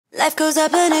Life goes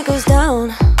up and it goes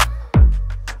down.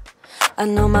 I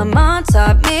know my mom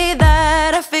taught me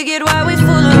that. I figured why we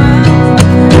fool around.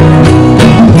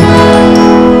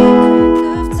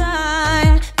 Of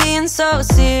time being so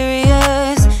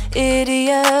serious,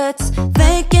 idiots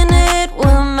thinking it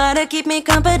will matter. Keep me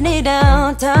company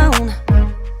downtown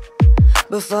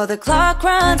before the clock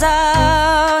runs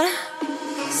out.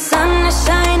 Sun is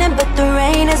shining, but the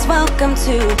rain is welcome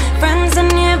too. Friends are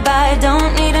nearby,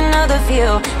 don't need another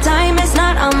view. Time is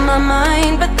not on my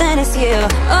mind, but then it's you.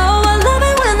 Oh, I love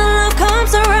it when the love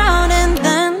comes around. And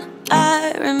then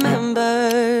I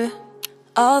remember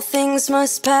all things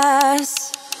must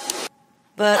pass.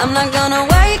 But I'm not gonna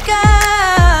wake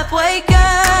up, wake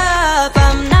up.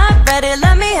 I'm not ready,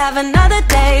 let me have another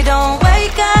day. Don't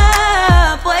wake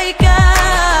up, wake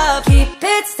up. Keep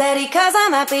it steady, cause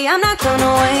I'm happy, I'm not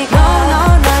gonna wake up. No,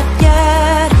 not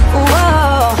yet,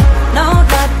 whoa. No,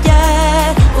 not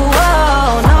yet,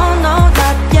 whoa. No,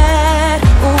 not yet,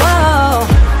 whoa.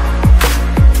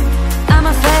 I'm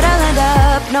afraid I'll end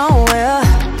up nowhere.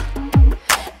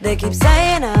 They keep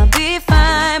saying I'll be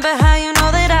fine, but how you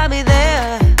know that I'll be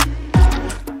there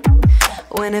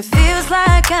when it feels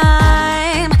like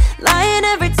I'm lying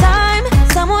every time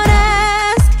someone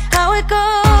asks how it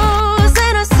goes?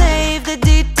 And I save the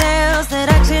details that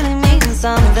actually mean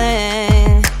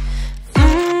something.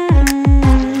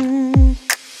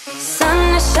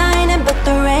 Sun is shining, but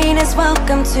the rain is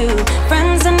welcome too.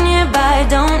 Friends are nearby,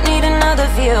 don't need another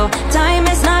view. Time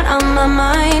is not on my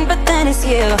mind, but then it's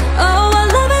you. Oh, I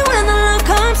love it when the love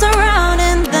comes around.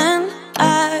 And then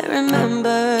I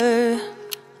remember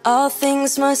all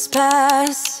things must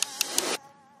pass.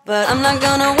 But I'm not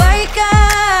gonna wake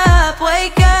up,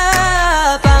 wake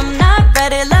up. I'm not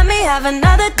ready, let me have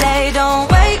another day. Don't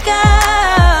wake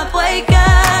up, wake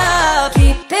up.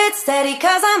 Keep it steady,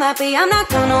 cause I'm happy, I'm not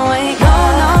gonna wake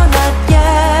up. No, not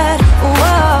yet,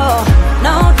 whoa.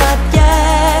 No, not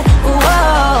yet,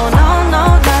 whoa. No,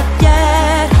 not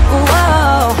yet,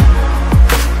 whoa.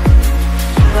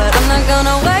 But I'm not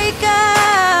gonna wake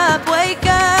up, wake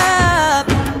up.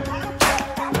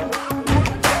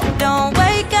 Don't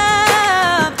wake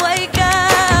up, wake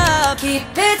up. Keep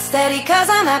it steady, cause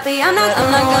I'm happy, I'm not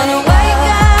gonna wake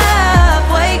up,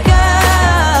 wake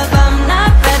up. I'm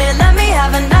not ready, let me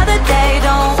have another day.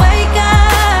 Don't wake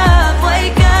up,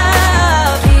 wake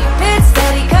up. Keep it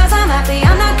steady, cause I'm happy,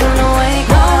 I'm not gonna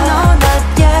wake up. No, not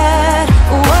yet,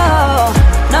 whoa.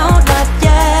 No, not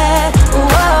yet,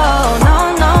 whoa. No,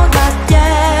 not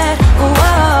yet,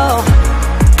 whoa.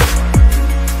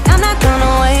 I'm not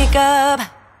gonna wake up.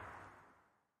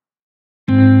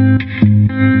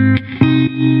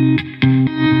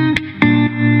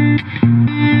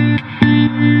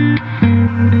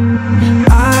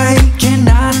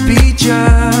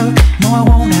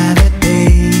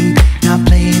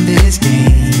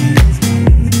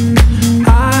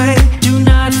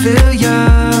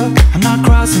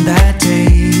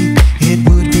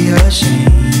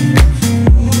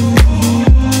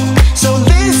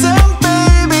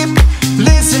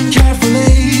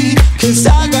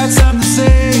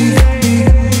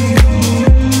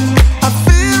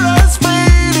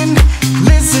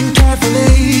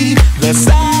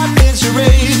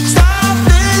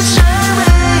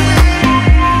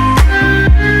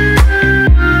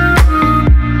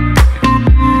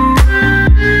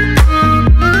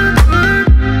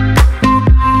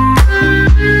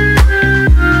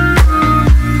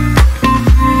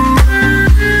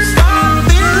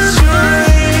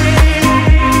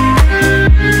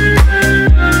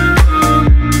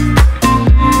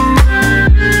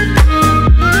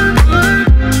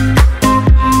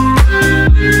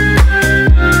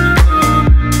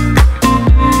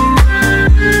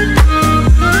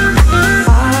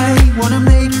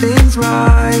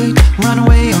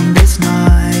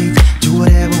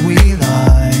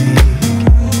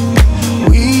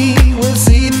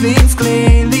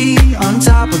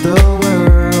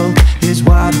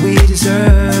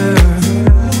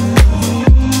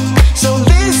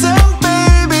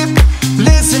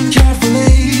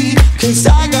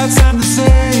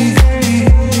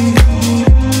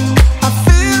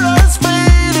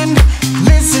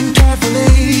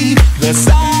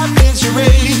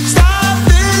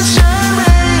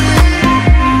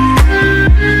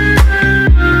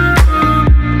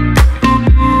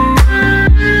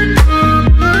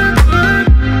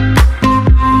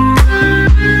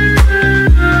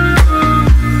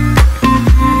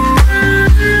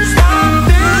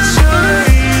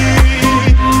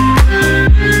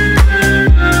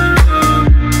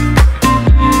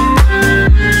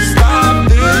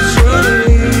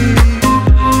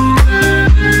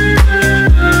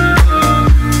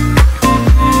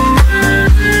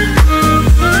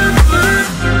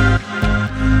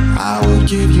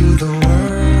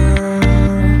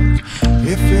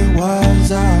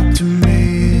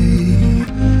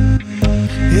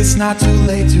 not too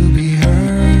late to be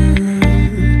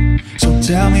heard. So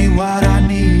tell me what I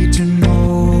need to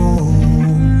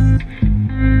know.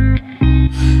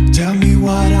 Tell me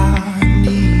what I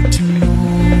need to know.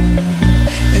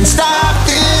 And stop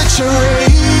this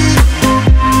charade.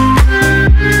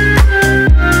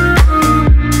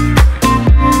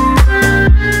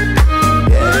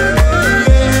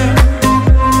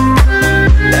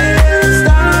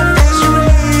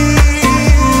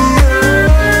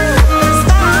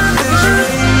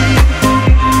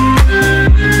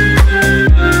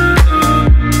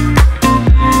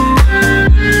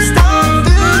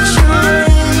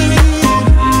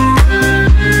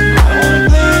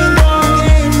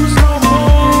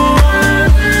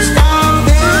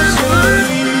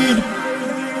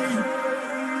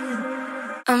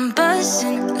 I'm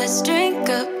buzzing, let's drink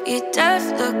up. Your death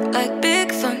look like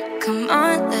big fun. Come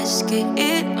on, let's get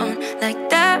it on. Like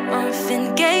that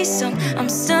Marvin Gaye song. I'm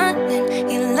stunning,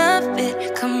 you love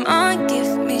it. Come on,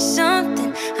 give me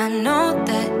something. I know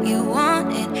that you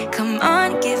want it. Come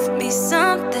on, give me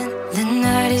something. The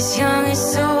night is young and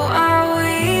so are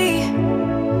we.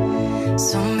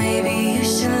 So maybe you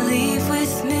should leave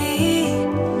with me.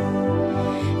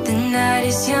 The night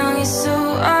is young and so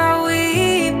are we.